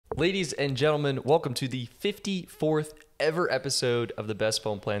Ladies and gentlemen, welcome to the 54th ever episode of the Best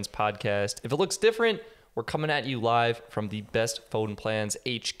Phone Plans Podcast. If it looks different, we're coming at you live from the Best Phone Plans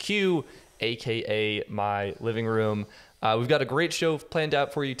HQ, aka my living room. We've got a great show planned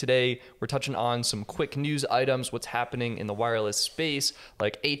out for you today. We're touching on some quick news items, what's happening in the wireless space,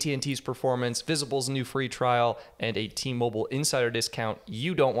 like AT&T's performance, Visible's new free trial, and a T-Mobile insider discount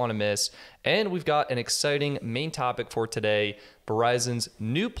you don't want to miss. And we've got an exciting main topic for today, Verizon's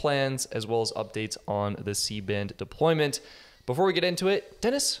new plans, as well as updates on the C-band deployment. Before we get into it,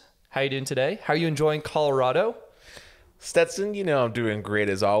 Dennis, how are you doing today? How are you enjoying Colorado? Stetson, you know I'm doing great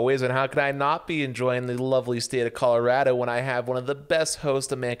as always, and how could I not be enjoying the lovely state of Colorado when I have one of the best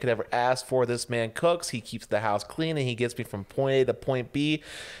hosts a man could ever ask for? This man cooks, he keeps the house clean, and he gets me from point A to point B.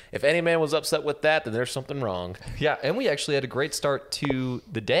 If any man was upset with that, then there's something wrong. Yeah, and we actually had a great start to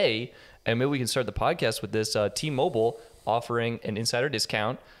the day, and maybe we can start the podcast with this. T-Mobile offering an insider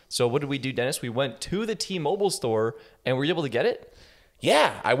discount. So what did we do, Dennis? We went to the T-Mobile store, and were you able to get it?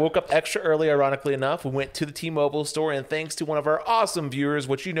 Yeah, I woke up extra early, ironically enough. We went to the T-Mobile store, and thanks to one of our awesome viewers,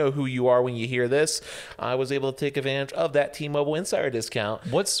 which you know who you are when you hear this, I was able to take advantage of that T-Mobile insider discount.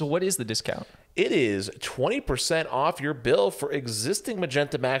 What is the discount? It is 20% off your bill for existing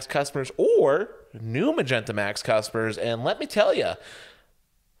Magenta Max customers or new Magenta Max customers. And let me tell you,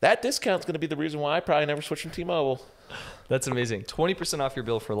 that discount's going to be the reason why I probably never switch from T-Mobile. That's amazing. 20% off your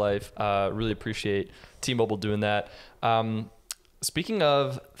bill for life. Really appreciate T-Mobile doing that. Speaking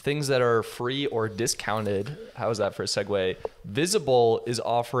of things that are free or discounted, how is that for a segue? Visible is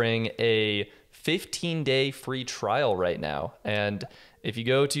offering a 15-day free trial right now. And if you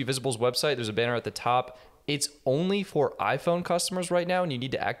go to Visible's website, there's a banner at the top. It's only for iPhone customers right now, and you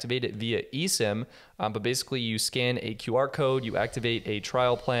need to activate it via eSIM. But basically, you scan a QR code, you activate a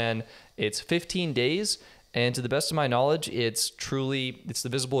trial plan. It's 15 days. And to the best of my knowledge, it's the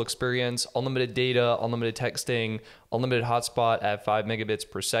Visible experience, unlimited data, unlimited texting, unlimited hotspot at 5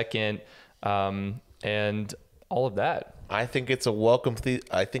 megabits per second, and all of that. I think it's a welcome thing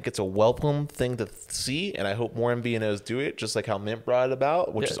to see, and I hope more MVNOs do it, just like how Mint brought it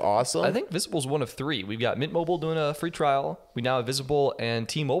about, which is awesome. I think Visible's one of three. We've got Mint Mobile doing a free trial. We now have Visible, and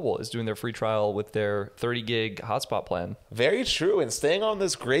T-Mobile is doing their free trial with their 30 gig hotspot plan. Very true. And staying on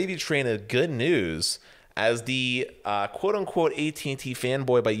this gravy train of good news, as the quote-unquote AT&T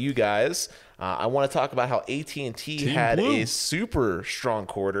fanboy by you guys, I want to talk about how AT&T had a super strong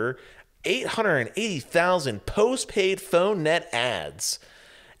quarter, 880,000 postpaid phone net adds,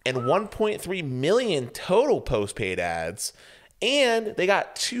 and 1.3 million total postpaid adds, and they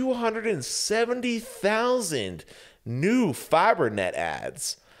got 270,000 new fiber net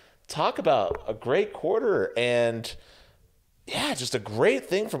adds. Talk about a great quarter, and yeah, just a great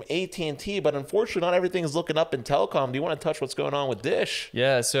thing from AT&T, but unfortunately not everything is looking up in telecom. Do you want to touch what's going on with Dish?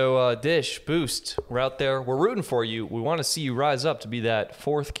 Yeah, so Dish, Boost, we're out there. We're rooting for you. We want to see you rise up to be that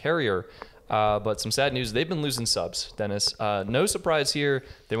fourth carrier. But some sad news, they've been losing subs, Dennis. No surprise here.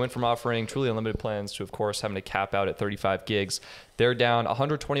 They went from offering truly unlimited plans to, of course, having to cap out at 35 gigs. They're down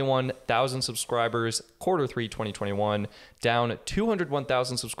 121,000 subscribers, quarter 3 2021, down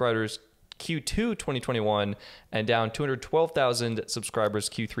 201,000 subscribers Q2 2021, and down 212,000 subscribers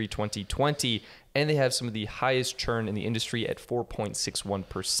Q3 2020, and they have some of the highest churn in the industry at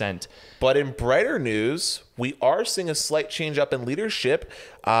 4.61%. But in brighter news, we are seeing a slight change up in leadership.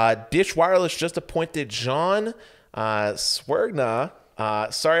 Dish Wireless just appointed John Swergna.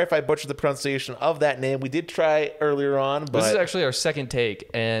 Sorry if I butchered the pronunciation of that name. We did try earlier on. But this is actually our second take,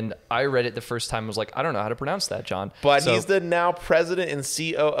 and I read it the first time and was like, I don't know how to pronounce that, John. But he's the now president and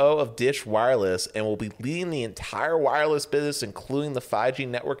COO of Dish Wireless and will be leading the entire wireless business, including the 5G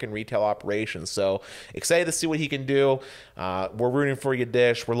network and retail operations. So excited to see what he can do. We're rooting for you,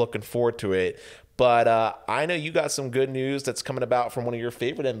 Dish. We're looking forward to it. But I know you got some good news that's coming about from one of your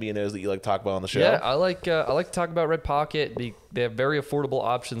favorite MVNOs that you like to talk about on the show. Yeah, I like to talk about Red Pocket. They have very affordable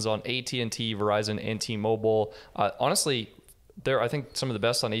options on AT&T, Verizon, and T-Mobile. Honestly, they're, I think, some of the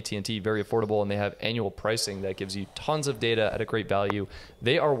best on AT&T, very affordable, and they have annual pricing that gives you tons of data at a great value.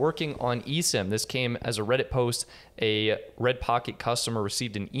 They are working on eSIM. This came as a Reddit post. A Red Pocket customer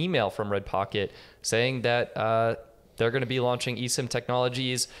received an email from Red Pocket saying that they're going to be launching eSIM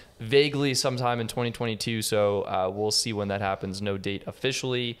technologies vaguely sometime in 2022, so we'll see when that happens. No date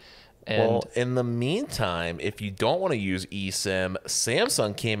officially. And well, in the meantime, if you don't want to use eSIM,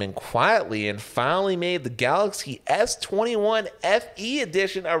 Samsung came in quietly and finally made the Galaxy S21 FE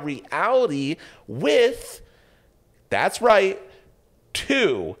edition a reality with, that's right,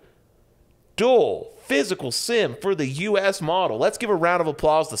 2 dual physical SIM for the US model. Let's give a round of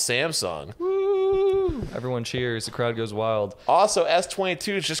applause to Samsung. Woo! Everyone cheers. The crowd goes wild. Also,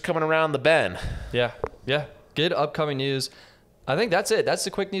 S22 is just coming around the bend. Yeah. Good upcoming news. I think that's it. That's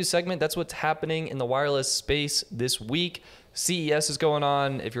the quick news segment. That's what's happening in the wireless space this week. CES is going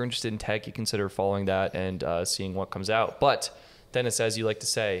on. If you're interested in tech, you consider following that and seeing what comes out. But Dennis, as you like to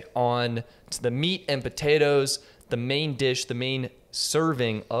say, on to the meat and potatoes, the main dish, the main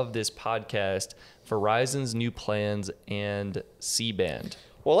serving of this podcast, Verizon's new plans and C-band.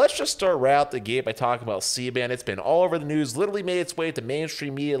 Well, let's just start right out the gate by talking about C-band. It's been all over the news, literally made its way to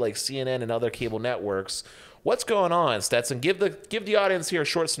mainstream media like CNN and other cable networks. What's going on, Stetson? Give the audience here a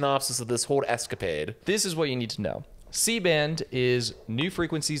short synopsis of this whole escapade. This is what you need to know. C-band is new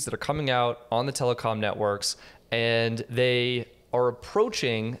frequencies that are coming out on the telecom networks, and they are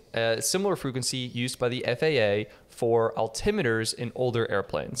approaching a similar frequency used by the FAA for altimeters in older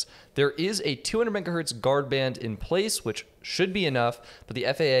airplanes. There is a 200 megahertz guard band in place, which should be enough, but the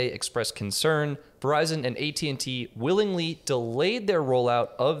FAA expressed concern. Verizon and AT&T willingly delayed their rollout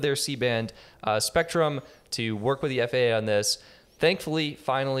of their C-band spectrum to work with the FAA on this. Thankfully,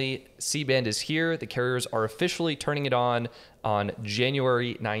 finally, C-band is here. The carriers are officially turning it on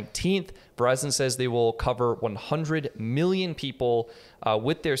January 19th. Verizon says they will cover 100 million people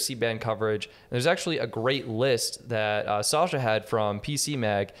with their C-band coverage. And there's actually a great list that Sasha had from PC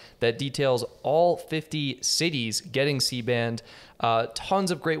Mag that details all 50 cities getting C-band.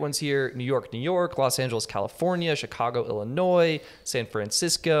 Tons of great ones here. New York, Los Angeles, California, Chicago, Illinois, San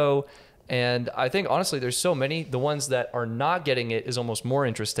Francisco. And I think, honestly, there's so many. The ones that are not getting it is almost more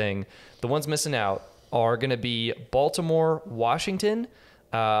interesting. The ones missing out are going to be Baltimore, Washington,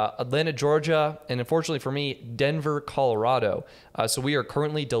 Atlanta, Georgia, and unfortunately for me, Denver, Colorado. So we are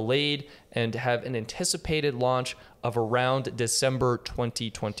currently delayed and have an anticipated launch of around December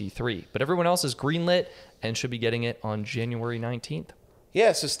 2023. But everyone else is greenlit and should be getting it on January 19th.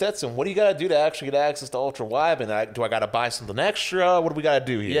 Yeah, so Stetson, what do you got to do to actually get access to ultra wideband? Do I got to buy something extra? What do we got to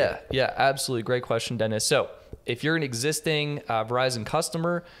do here? Yeah, absolutely. Great question, Dennis. So if you're an existing Verizon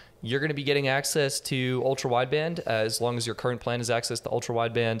customer, you're going to be getting access to ultra wideband as long as your current plan is access to ultra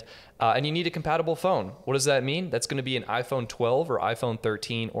wideband, and you need a compatible phone. What does that mean? That's going to be an iPhone 12 or iPhone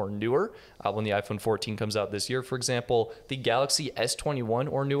 13 or newer. When the iPhone 14 comes out this year, for example, the Galaxy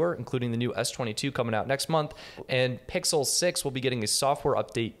S21 or newer, including the new S22 coming out next month, and Pixel 6 will be getting a software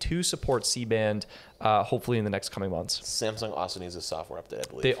update to support C-band, hopefully in the next coming months. Samsung also needs a software update, I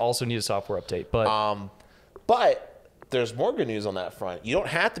believe. They also need a software update, but there's more good news on that front. You don't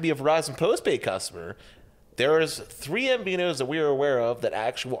have to be a Verizon postpaid customer. There's 3 MVNOs that we are aware of that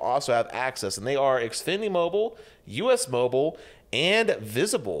actually will also have access, and they are Xfinity Mobile, US Mobile, and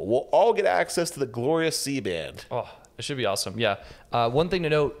Visible. Will all get access to the glorious C-band. Oh, it should be awesome. Yeah. One thing to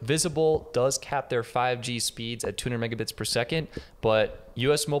note, Visible does cap their 5G speeds at 200 megabits per second, but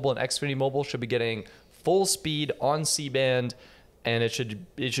US Mobile and Xfinity Mobile should be getting full speed on C-band, and it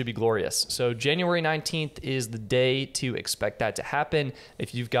should be glorious. So January 19th is the day to expect that to happen.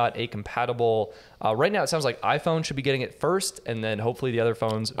 If you've got a compatible, right now it sounds like iPhone should be getting it first, and then hopefully the other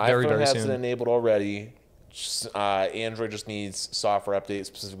phones very soon. iPhone has it enabled already. Android just needs software updates,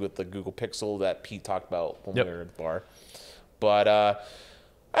 specifically with the Google Pixel that Pete talked about when we were at the bar. But all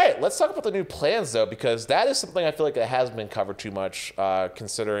right, let's talk about the new plans though, because that is something I feel like that hasn't been covered too much,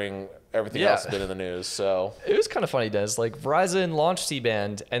 considering everything else has been in the news. So it was kind of funny, Des. Like Verizon launched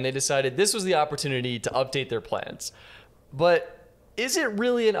C-band, and they decided this was the opportunity to update their plans. But is it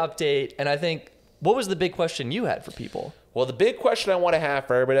really an update? And I think, what was the big question you had for people? Well, the big question I want to have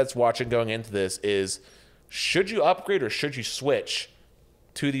for everybody that's watching going into this is, should you upgrade or should you switch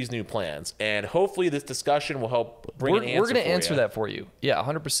to these new plans? And hopefully this discussion will help bring an answer. We're going to answer that for you. Yeah,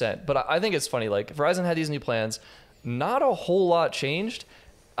 100%. But I think it's funny. Like Verizon had these new plans. Not a whole lot changed.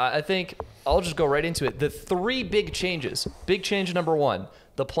 I think I'll just go right into it. The 3 big changes. Big change number 1,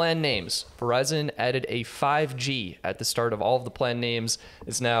 the plan names. Verizon added a 5G at the start of all of the plan names.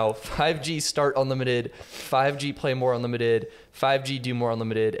 It's now 5G Start Unlimited, 5G Play More Unlimited, 5G Do More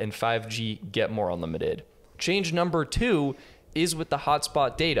Unlimited, and 5G Get More Unlimited. Change number 2 is with the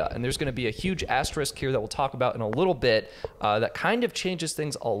hotspot data, and there's going to be a huge asterisk here that we'll talk about in a little bit that kind of changes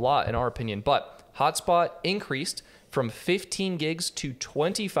things a lot in our opinion. But hotspot increased from 15 gigs to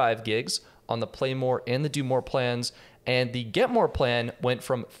 25 gigs on the Play More and the Do More plans, and the Get More plan went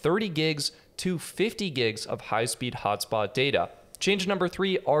from 30 gigs to 50 gigs of high-speed hotspot data. Change number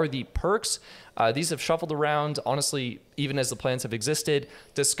 3 are the perks. These have shuffled around, honestly, even as the plans have existed.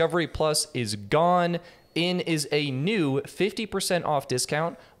 Discovery Plus is gone. In is a new 50% off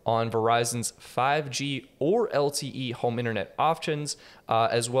discount on Verizon's 5G or LTE home internet options,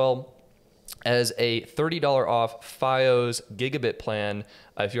 as well as a $30 off Fios gigabit plan.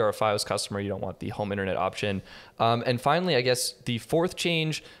 If you're a Fios customer, you don't want the home internet option. And finally, I guess the fourth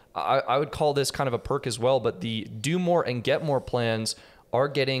change, I would call this kind of a perk as well, but the Do More and Get More plans are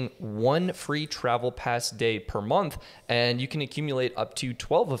getting one free travel pass day per month, and you can accumulate up to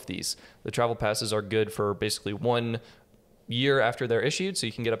 12 of these. The travel passes are good for basically 1 year after they're issued, so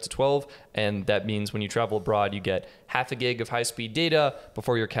you can get up to 12, and that means when you travel abroad, you get half a gig of high-speed data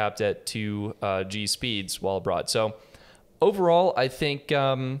before you're capped at 2G speeds while abroad. So overall, I think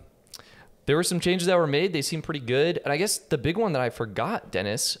there were some changes that were made. They seem pretty good, and I guess the big one that I forgot,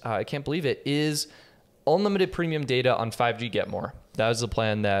 Dennis, I can't believe it, is unlimited premium data on 5G Get More. That was the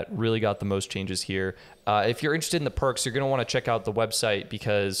plan that really got the most changes here. If you're interested in the perks, you're going to want to check out the website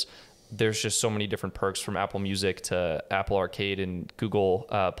because there's just so many different perks from Apple Music to Apple Arcade and Google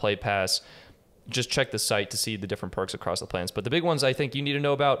Play Pass. Just check the site to see the different perks across the plans. But the big ones I think you need to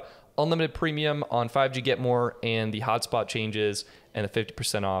know about: unlimited premium on 5G Get More, and the hotspot changes, and the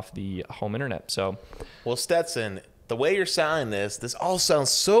 50% off the home internet. So, well, Stetson, the way you're selling this all sounds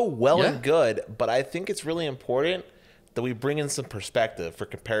so well and good, but I think it's really important that we bring in some perspective for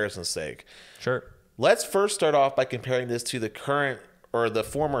comparison's sake. Sure. Let's first start off by comparing this to the current or the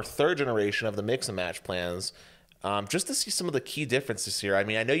former third generation of the mix and match plans, just to see some of the key differences here. I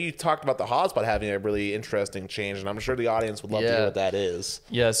mean, I know you talked about the hotspot having a really interesting change, and I'm sure the audience would love to hear what that is.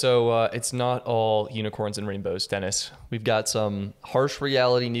 Yeah, so it's not all unicorns and rainbows, Dennis. We've got some harsh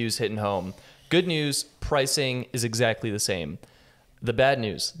reality news hitting home. Good news, pricing is exactly the same. The bad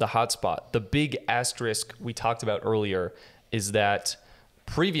news, the hotspot, the big asterisk we talked about earlier, is that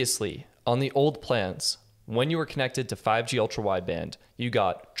previously on the old plans, when you were connected to 5G ultra wideband, you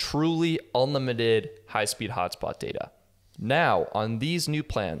got truly unlimited high-speed hotspot data. Now, on these new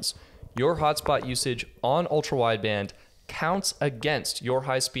plans, your hotspot usage on ultra wideband counts against your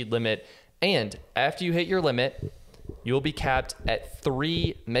high-speed limit, and after you hit your limit, you'll be capped at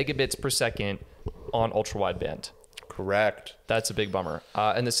 3 megabits per second on ultra wideband. Correct. That's a big bummer.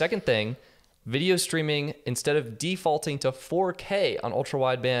 And the second thing, video streaming, instead of defaulting to 4K on ultra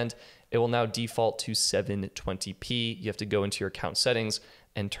wideband, it will now default to 720p. You have to go into your account settings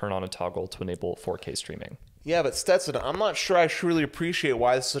and turn on a toggle to enable 4K streaming. Yeah, but Stetson, I'm not sure I truly appreciate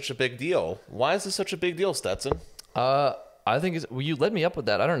why this is such a big deal. Why is this such a big deal, Stetson? I think well, you led me up with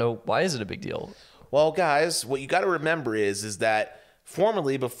that. I don't know. Why is it a big deal? Well, guys, what you got to remember is that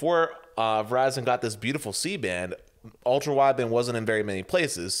formerly, before Verizon got this beautiful C-band, ultra wideband wasn't in very many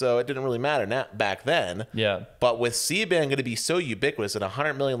places, so it didn't really matter back then. Yeah. But with C-band going to be so ubiquitous in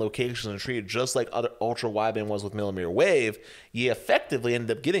 100 million locations and treated just like other ultra wideband was with millimeter wave, you effectively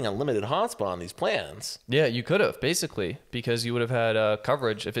ended up getting unlimited hotspot on these plans. Yeah, you could have, basically, because you would have had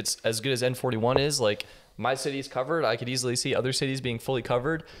coverage. If it's as good as N41 is, like my city's covered, I could easily see other cities being fully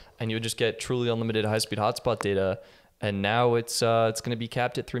covered, and you would just get truly unlimited high-speed hotspot data. And now it's going to be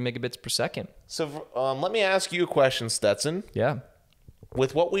capped at 3 megabits per second. So let me ask you a question, Stetson. Yeah.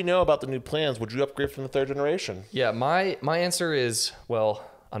 With what we know about the new plans, would you upgrade from the third generation? Yeah, my answer is, well,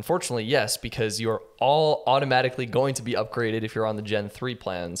 unfortunately, yes, because you're all automatically going to be upgraded if you're on the Gen 3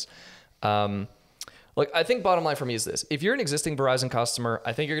 plans. Look, I think bottom line for me is this. If you're an existing Verizon customer,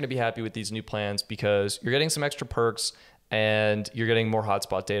 I think you're going to be happy with these new plans because you're getting some extra perks and you're getting more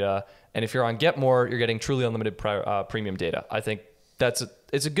hotspot data. And if you're on Get More, you're getting truly unlimited premium data. I think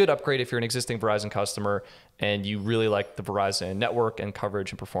it's a good upgrade if you're an existing Verizon customer and you really like the Verizon network and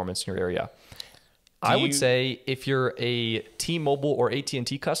coverage and performance in your area. I would say if you're a T-Mobile or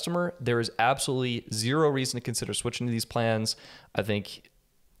AT&T customer, there is absolutely zero reason to consider switching to these plans. I think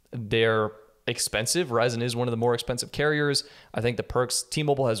they're expensive. Verizon is one of the more expensive carriers. I think the perks,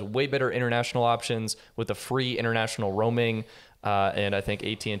 T-Mobile has way better international options with the free international roaming. And I think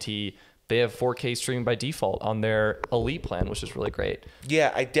AT&T, they have 4K streaming by default on their Elite plan, which is really great.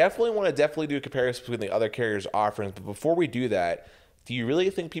 Yeah, I definitely want to do a comparison between the other carriers' offerings. But before we do that, do you really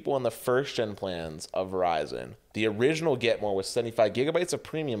think people on the first gen plans of Verizon, the original Get More with 75 gigabytes of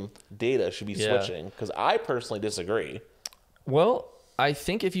premium data, should be switching? Because I personally disagree. Well, I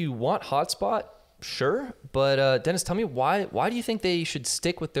think if you want hotspot, sure. But Dennis, tell me why do you think they should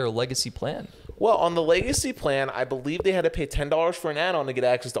stick with their legacy plan? Well, on the legacy plan, I believe they had to pay $10 for an add-on to get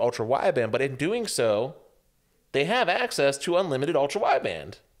access to ultra wideband. But in doing so, they have access to unlimited ultra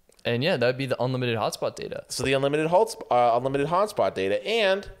wideband. And yeah, that would be the unlimited hotspot data. So the unlimited hotspot data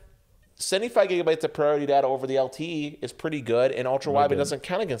and 75 gigabytes of priority data over the LTE is pretty good, and ultra wideband doesn't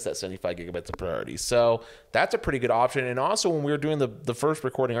count against that 75 gigabytes of priority. So that's a pretty good option. And also, when we were doing the first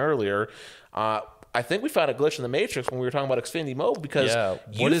recording earlier, I think we found a glitch in the matrix when we were talking about Xfinity Mobile, because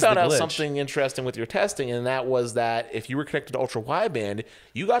you found out something interesting with your testing, and that was that if you were connected to ultra wideband,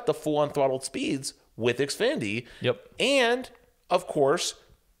 you got the full unthrottled speeds with Xfinity. Yep. And of course,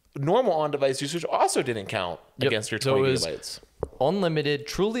 normal on-device usage also didn't count against your 20 gigabytes. Unlimited,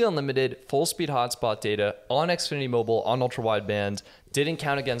 truly unlimited, full-speed hotspot data on Xfinity Mobile on ultra wideband didn't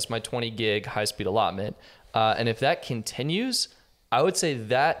count against my 20 gig high-speed allotment. And if that continues, I would say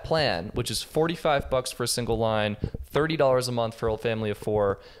that plan, which is $45 for a single line, $30 a month for a family of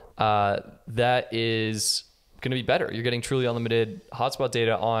 4, that is going to be better. You're getting truly unlimited hotspot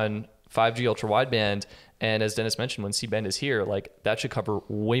data on 5G ultra wideband. And as Dennis mentioned, when C-band is here, like that should cover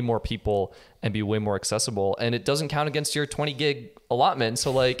way more people and be way more accessible. And it doesn't count against your 20 gig allotment.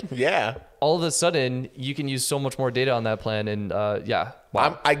 So like, all of a sudden you can use so much more data on that plan. And wow.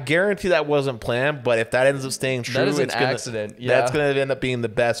 I guarantee that wasn't planned, but if that ends up staying true, that is an accident. That's going to end up being the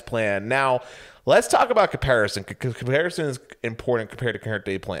best plan. Now, let's talk about comparison, because comparison is important compared to current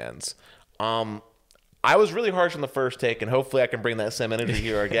day plans. I was really harsh on the first take, and hopefully I can bring that same energy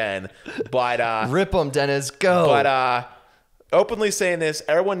here again. But rip them, Dennis. Go. But openly saying this,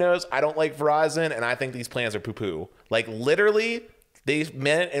 everyone knows I don't like Verizon, and I think these plans are poo-poo. Like literally,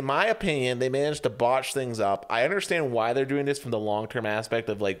 in my opinion, they managed to botch things up. I understand why they're doing this from the long-term aspect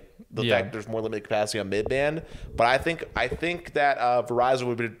of like the fact there's more limited capacity on mid-band. But I think that Verizon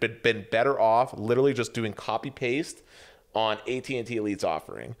would have been better off literally just doing copy-paste on AT&T Elite's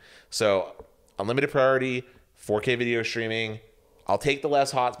offering. So unlimited priority, 4K video streaming. I'll take the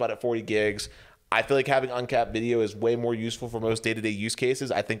less hotspot at 40 gigs. I feel like having uncapped video is way more useful for most day-to-day use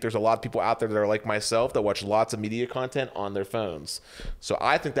cases. I think there's a lot of people out there that are like myself that watch lots of media content on their phones. So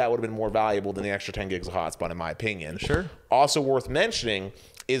I think that would have been more valuable than the extra 10 gigs of hotspot, in my opinion. Sure. Also worth mentioning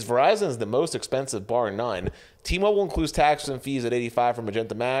is Verizon is the most expensive, bar none. T-Mobile includes taxes and fees at $85 for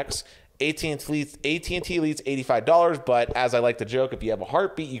Magenta Max. AT&T Elite's $85, but as I like to joke, if you have a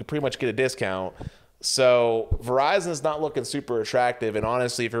heartbeat, you can pretty much get a discount. So Verizon's not looking super attractive, and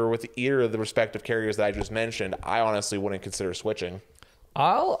honestly, if you're with either of the respective carriers that I just mentioned, I honestly wouldn't consider switching.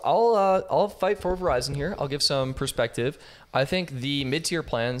 I'll fight for Verizon here. I'll give some perspective. I think the mid-tier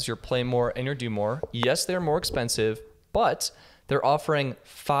plans, your Play More and your Do More, yes, they're more expensive, but they're offering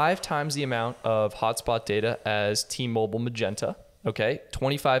 5 times the amount of hotspot data as T-Mobile Magenta. Okay,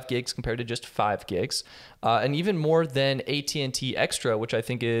 25 gigs compared to just 5 gigs, and even more than AT&T Extra, which I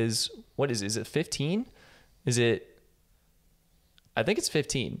think is, what is it 15? Is it? I think it's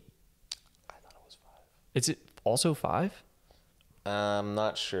 15. I thought it was 5. Is it also 5? I'm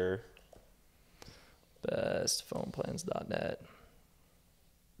not sure. BestPhonePlans.net.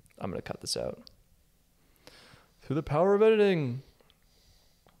 I'm gonna cut this out through the power of editing.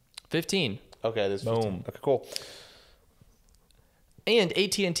 15. Okay, this is 15. Okay, cool. And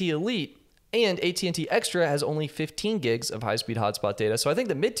AT&T Elite and AT&T Extra has only 15 gigs of high-speed hotspot data. So I think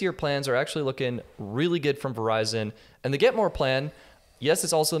the mid-tier plans are actually looking really good from Verizon. And the Get More plan, yes,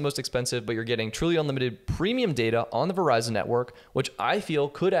 it's also the most expensive, but you're getting truly unlimited premium data on the Verizon network, which I feel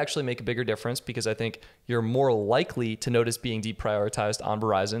could actually make a bigger difference because I think you're more likely to notice being deprioritized on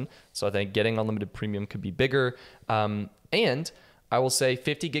Verizon. So I think getting unlimited premium could be bigger. And I will say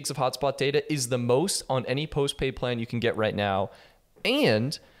 50 gigs of hotspot data is the most on any postpaid plan you can get right now.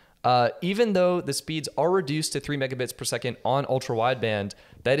 And even though the speeds are reduced to 3 megabits per second on ultra wideband,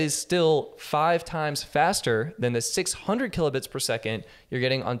 that is still 5 times faster than the 600 kilobits per second you're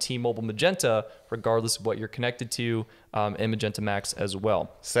getting on T-Mobile Magenta, regardless of what you're connected to, and Magenta Max as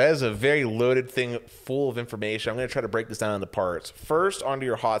well. So that is a very loaded thing full of information. I'm going to try to break this down into parts. First, onto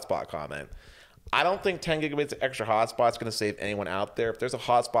your hotspot comment. I don't think 10 gigabytes of extra hotspot is going to save anyone out there. If there's a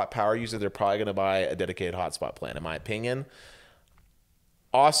hotspot power user, they're probably going to buy a dedicated hotspot plan, in my opinion.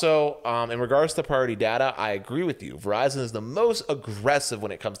 Also, in regards to priority data, I agree with you. Verizon is the most aggressive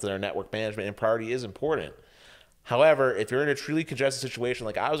when it comes to their network management, and priority is important. However, if you're in a truly congested situation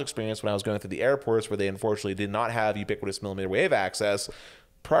like I was experienced when I was going through the airports where they unfortunately did not have ubiquitous millimeter wave access,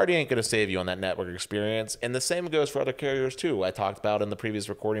 priority ain't going to save you on that network experience. And the same goes for other carriers too. I talked about in the previous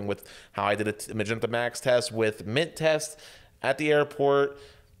recording with how I did a Magenta Max test with Mint test at the airport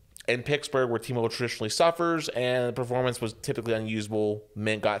in Pittsburgh, where T-Mobile traditionally suffers, and the performance was typically unusable.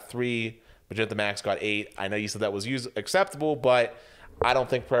 Mint got 3, Magenta Max got 8. I know you said that was acceptable, but I don't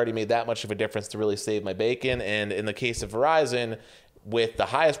think priority made that much of a difference to really save my bacon. And in the case of Verizon, with the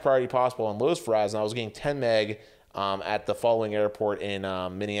highest priority possible on lowest Verizon, I was getting 10 meg at the following airport in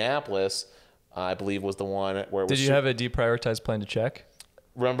Minneapolis, I believe was the one where it was. Did you have a deprioritized plan to check?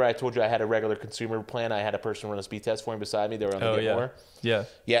 Remember I told you I had a regular consumer plan. I had a person run a speed test for me beside me. They were on the Get More. Yeah.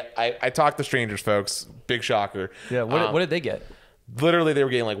 Yeah, I talked to strangers, folks. Big shocker. Yeah, what did they get? Literally, they were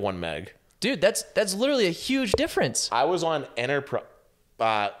getting like 1 meg. Dude, that's literally a huge difference. I was on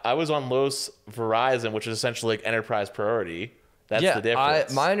I was on Los Verizon, which is essentially like enterprise priority. That's the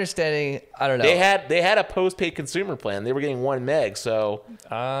difference. My understanding, I don't know. They had a postpaid consumer plan. They were getting 1 meg. So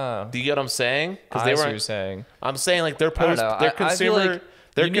do you get what I'm saying? I see what you're saying. I'm saying like their consumer. I feel like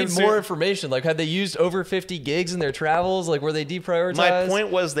you need more information. Like, had they used over 50 gigs in their travels? Like, were they deprioritized? My point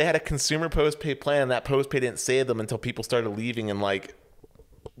was they had a consumer postpaid plan. That postpaid didn't save them until people started leaving, and like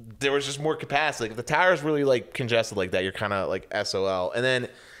there was just more capacity. Like, if the tower's really like congested like that, you're kind of like SOL. And then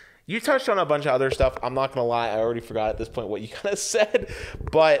you touched on a bunch of other stuff. I'm not gonna lie, I already forgot at this point what you kind of said.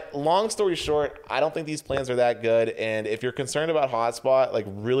 But long story short, I don't think these plans are that good. And if you're concerned about hotspot, like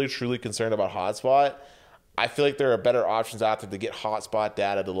really truly concerned about hotspot, I feel like there are better options out there to get hotspot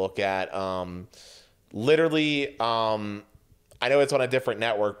data to look at. Literally, I know it's on a different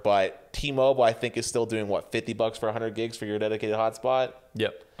network, but T-Mobile, I think, is still doing, what, $50 for 100 gigs for your dedicated hotspot?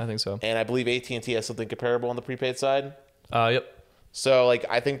 Yep, I think so. And I believe AT&T has something comparable on the prepaid side? Yep. So, like,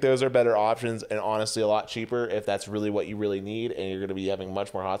 I think those are better options and honestly a lot cheaper if that's really what you really need and you're going to be having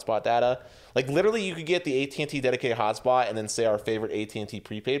much more hotspot data. Like, literally, you could get the AT&T dedicated hotspot and then say our favorite AT&T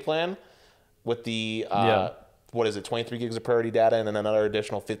prepaid plan with the, what is it, 23 gigs of priority data and then another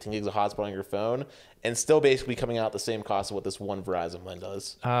additional 15 gigs of hotspot on your phone and still basically coming out the same cost of what this one Verizon plan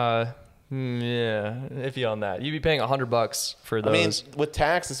does. Yeah, iffy on that. You'd be paying $100 for those. I mean, with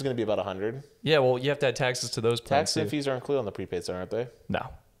tax, this is going to be about 100. Yeah, well, you have to add taxes to those plans. Tax and fees are included on the prepaid side, aren't they? No.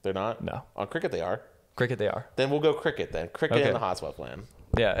 They're not? No. On Cricket, they are. Cricket, they are. Then we'll go Cricket then. Cricket and the hotspot plan.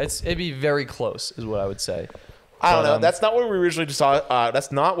 Yeah, it'd be very close, is what I would say. I don't know. That's not what we originally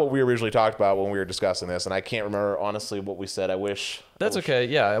that's not what we originally talked about when we were discussing this, and I can't remember honestly what we said. I wish. That's okay.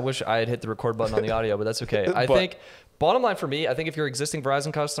 Yeah, I wish I had hit the record button on the audio, but that's okay. I think bottom line for me, I think if you're an existing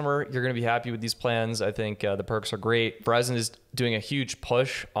Verizon customer, you're going to be happy with these plans. I think the perks are great. Verizon is doing a huge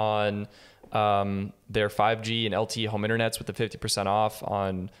push on their 5G and LTE home internets with the 50% off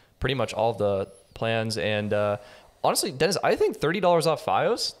on pretty much all of the plans. And honestly, Dennis, I think $30 off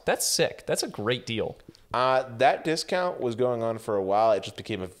Fios, that's sick. That's a great deal. That discount was going on for a while. It just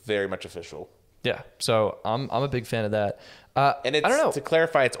became very much official. Yeah, so I'm a big fan of that. And it's, I don't know. To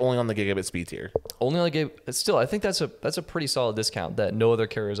clarify, it's only on the gigabit speed tier. Only on the gigabit. Still, I think that's a pretty solid discount that no other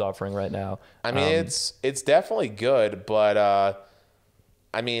carrier is offering right now. I mean, it's definitely good, but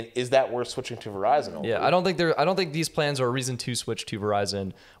I mean, is that worth switching to Verizon over? Yeah, I don't think these plans are a reason to switch to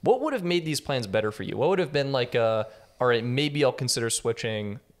Verizon. What would have made these plans better for you? What would have been like all right, maybe I'll consider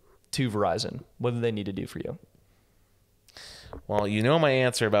switching to Verizon? What do they need to do for you? Well, you know my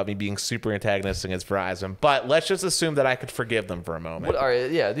answer about me being super antagonistic against Verizon, but let's just assume that I could forgive them for a moment. All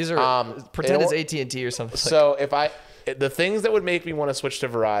right, yeah, these are pretend it's AT&T or something. So the things that would make me want to switch to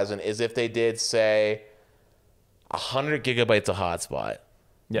Verizon is if they did say 100 gigabytes of hotspot.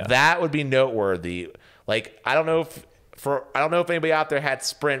 Yeah, that would be noteworthy. Like, I don't know if anybody out there had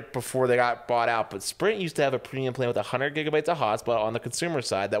Sprint before they got bought out, but Sprint used to have a premium plan with 100 gigabytes of hotspot on the consumer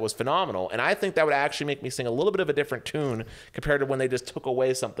side that was phenomenal. And I think that would actually make me sing a little bit of a different tune compared to when they just took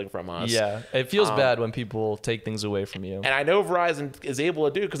away something from us. Yeah, it feels bad when people take things away from you. And I know Verizon is able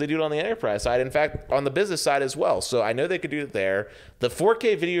to do it because they do it on the enterprise side. In fact, on the business side as well. So I know they could do it there. The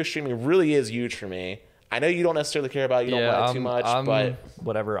 4K video streaming really is huge for me. I know you don't necessarily care about it. You don't want it too much, but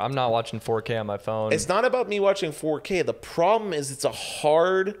whatever. I'm not watching 4K on my phone. It's not about me watching 4K. The problem is it's a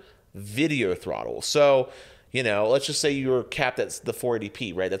hard video throttle. So, you know, let's just say you're capped at the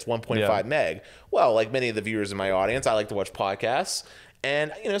 480p, right? That's 1.5 meg. Well, like many of the viewers in my audience, I like to watch podcasts.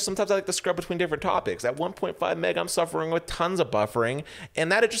 And, you know, sometimes I like to scrub between different topics. At 1.5 meg, I'm suffering with tons of buffering.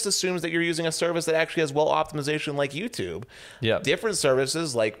 And that it just assumes that you're using a service that actually has well optimization like YouTube. Yeah. Different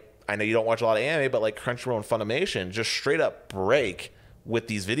services like, I know you don't watch a lot of anime, but like Crunchyroll and Funimation just straight up break with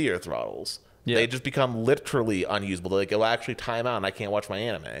these video throttles. Yeah. They just become literally unusable. Like, it'll actually time out and I can't watch my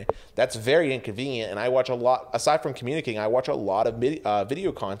anime. That's very inconvenient. And I watch a lot, aside from communicating, I watch a lot of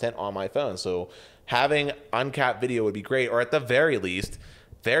video content on my phone. So having uncapped video would be great, or at the very least,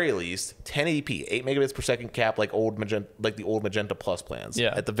 1080p, 8 megabits per second cap, like the old Magenta Plus plans.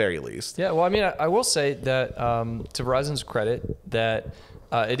 Yeah. At the very least. Yeah. Well, I mean, I will say that to Verizon's credit, that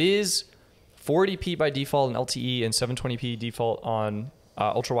it is 480p by default in LTE and 720p default on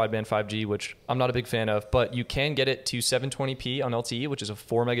ultra wideband 5G, which I'm not a big fan of, but you can get it to 720p on LTE, which is a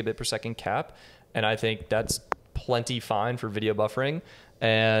 4 megabit per second cap, and I think that's plenty fine for video buffering.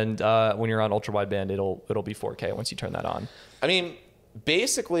 And when you're on ultra wideband, it'll be 4K once you turn that on. I mean,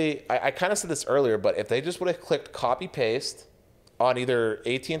 basically, I kind of said this earlier, but if they just would have clicked copy paste on either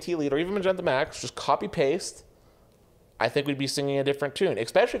AT&T Lead or even Magenta Max, just copy paste, I think we'd be singing a different tune,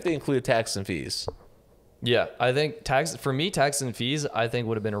 especially if they included taxes and fees. Yeah, I think tax and fees, I think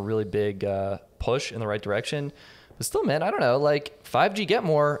would have been a really big push in the right direction. But still, man, I don't know. Like 5G Get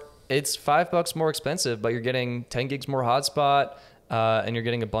More, it's $5 more expensive, but you're getting 10 gigs more hotspot, and you're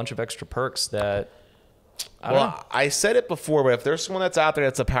getting a bunch of extra perks that. I said it before, but if there's someone that's out there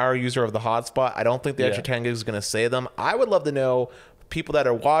that's a power user of the hotspot, I don't think the extra 10 gigs is going to save them. I would love to know, people that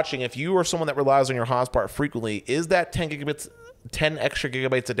are watching, if you are someone that relies on your hotspot frequently, is that 10 extra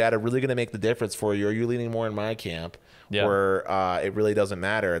gigabytes of data really going to make the difference for you? Or are you leaning more in my camp where it really doesn't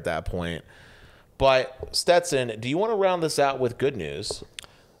matter at that point? But Stetson, do you want to round this out with good news?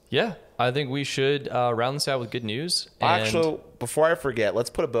 Yeah, I think we should round this out with good news. Actually, before I forget, let's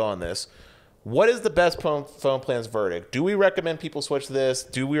put a bow on this. What is the best phone plans verdict? Do we recommend people switch to this?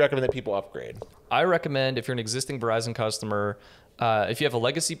 Do we recommend that people upgrade? I recommend, if you're an existing Verizon customer, if you have a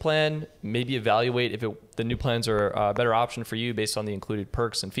legacy plan, maybe evaluate if the new plans are a better option for you based on the included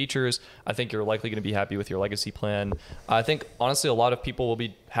perks and features. I think you're likely going to be happy with your legacy plan. I think, honestly, a lot of people will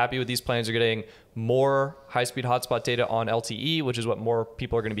be happy with these plans. You're getting more high-speed hotspot data on LTE, which is what more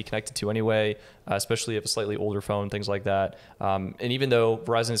people are going to be connected to anyway, especially if a slightly older phone, things like that. And even though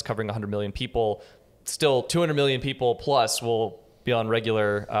Verizon is covering 100 million people, still 200 million people plus will be on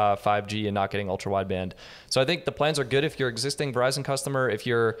regular 5G and not getting ultra wideband. So I think the plans are good if you're an existing Verizon customer. If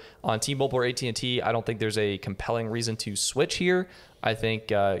you're on T-Mobile or AT&T, I don't think there's a compelling reason to switch here. I think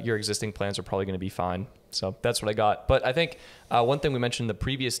your existing plans are probably going to be fine. So that's what I got. But I think one thing we mentioned in the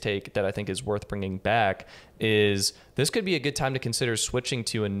previous take that I think is worth bringing back is this could be a good time to consider switching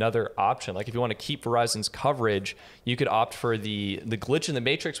to another option. Like if you want to keep Verizon's coverage, you could opt for the glitch in the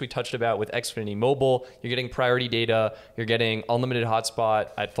matrix we touched about with Xfinity Mobile. You're getting priority data. You're getting unlimited hotspot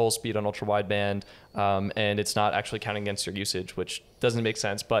at full speed on ultra wideband. And it's not actually counting against your usage, which doesn't make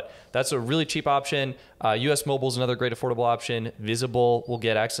sense. But that's a really cheap option. US Mobile is another great affordable option. Visible will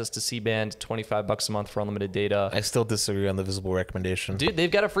get access to C-band, $25 a month for unlimited data. I still disagree on the Visible recommendation. Dude,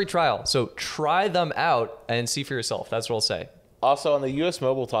 they've got a free trial. So try them out and see for yourself. That's what I'll say. Also, on the US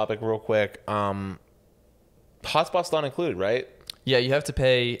Mobile topic, real quick, hotspot's not included, right? Yeah, you have to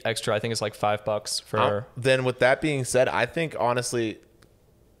pay extra. I think it's like $5 for. Then with that being said, I think honestly,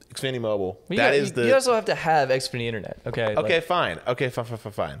 Xfinity Mobile. You also have to have Xfinity Internet. Okay. Okay, fine. Okay,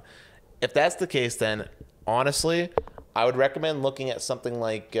 fine. If that's the case, then honestly, I would recommend looking at something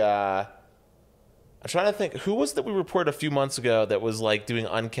like. I'm trying to think. Who was that we reported a few months ago that was like doing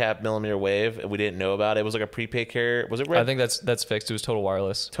uncapped millimeter wave and we didn't know about it? It was like a prepaid carrier. Was it Red? I think that's fixed. It was Total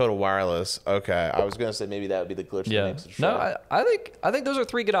Wireless. Total Wireless. Okay. I was gonna say maybe that would be the glitch. Yeah. That makes it No, I think those are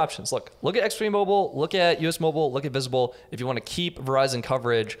three good options. Look at Xfinity Mobile. Look at US Mobile. Look at Visible. If you want to keep Verizon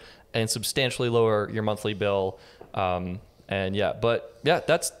coverage and substantially lower your monthly bill, that's kind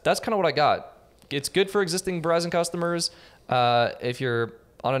of what I got. It's good for existing Verizon customers. If you're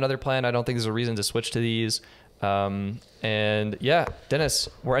on another plan, I don't think there's a reason to switch to these. Dennis,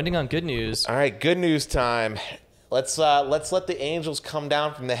 we're ending on good news. All right, good news time. Let's let the angels come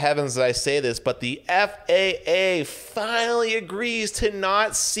down from the heavens as I say this, but the FAA finally agrees to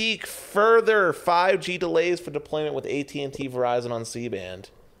not seek further 5G delays for deployment with AT&T Verizon on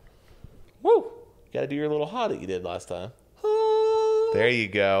C-band. Woo! You got to do your little ha that you did last time. There you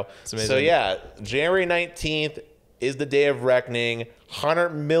go. So yeah, January 19th is the day of reckoning. 100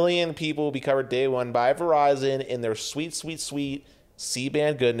 million people will be covered day one by Verizon in their sweet, sweet, sweet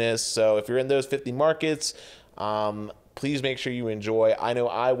C-band goodness. So if you're in those 50 markets, please make sure you enjoy. I know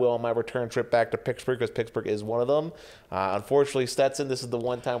I will on my return trip back to Pittsburgh because Pittsburgh is one of them. Unfortunately, Stetson, this is the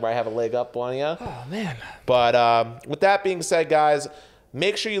one time where I have a leg up on you. Oh, man. But with that being said, guys,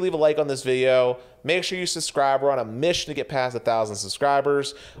 make sure you leave a like on this video. Make sure you subscribe. We're on a mission to get past 1,000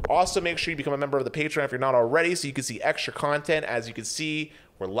 subscribers. Also, make sure you become a member of the Patreon if you're not already so you can see extra content. As you can see,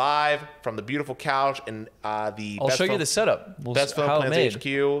 we're live from the beautiful couch and I'll show you the setup. Best Phone Plans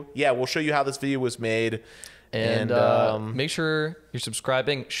HQ. Yeah, we'll show you how this video was made. And make sure you're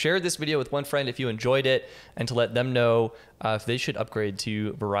subscribing. Share this video with one friend if you enjoyed it and to let them know if they should upgrade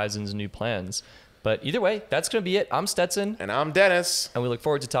to Verizon's new plans. But either way, that's going to be it. I'm Stetson. And I'm Dennis. And we look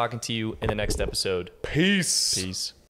forward to talking to you in the next episode. Peace. Peace.